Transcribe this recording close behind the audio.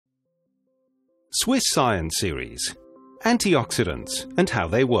Swisse Science Series, Antioxidants and how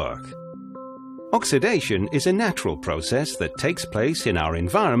they work. Oxidation is a natural process that takes place in our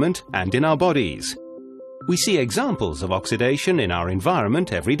environment and in our bodies. We see examples of oxidation in our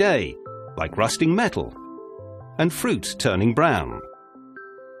environment every day, like rusting metal and fruit turning brown.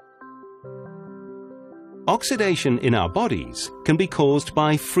 Oxidation in our bodies can be caused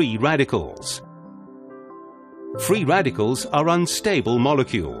by free radicals. Free radicals are unstable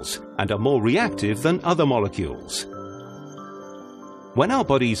molecules and are more reactive than other molecules. When our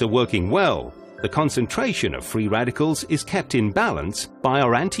bodies are working well, the concentration of free radicals is kept in balance by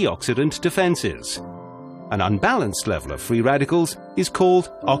our antioxidant defenses. An unbalanced level of free radicals is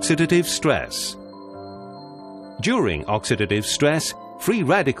called oxidative stress. During oxidative stress, free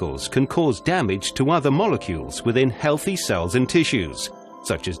radicals can cause damage to other molecules within healthy cells and tissues,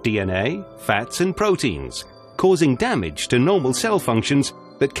 such as DNA, fats and proteins, causing damage to normal cell functions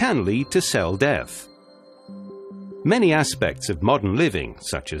that can lead to cell death. Many aspects of modern living,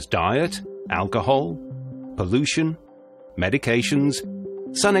 such as diet, alcohol, pollution, medications,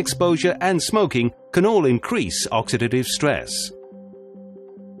 sun exposure and smoking, can all increase oxidative stress.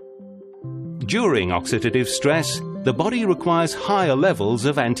 During oxidative stress, the body requires higher levels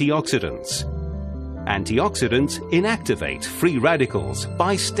of antioxidants. Antioxidants inactivate free radicals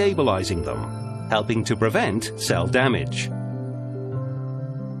by stabilizing them, helping to prevent cell damage.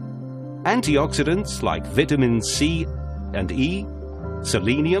 Antioxidants like vitamins C and E,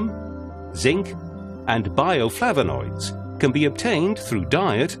 selenium, zinc, and bioflavonoids can be obtained through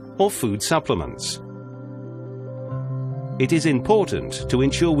diet or food supplements. It is important to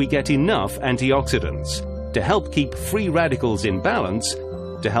ensure we get enough antioxidants to help keep free radicals in balance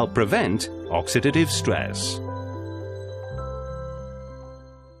to help prevent oxidative stress.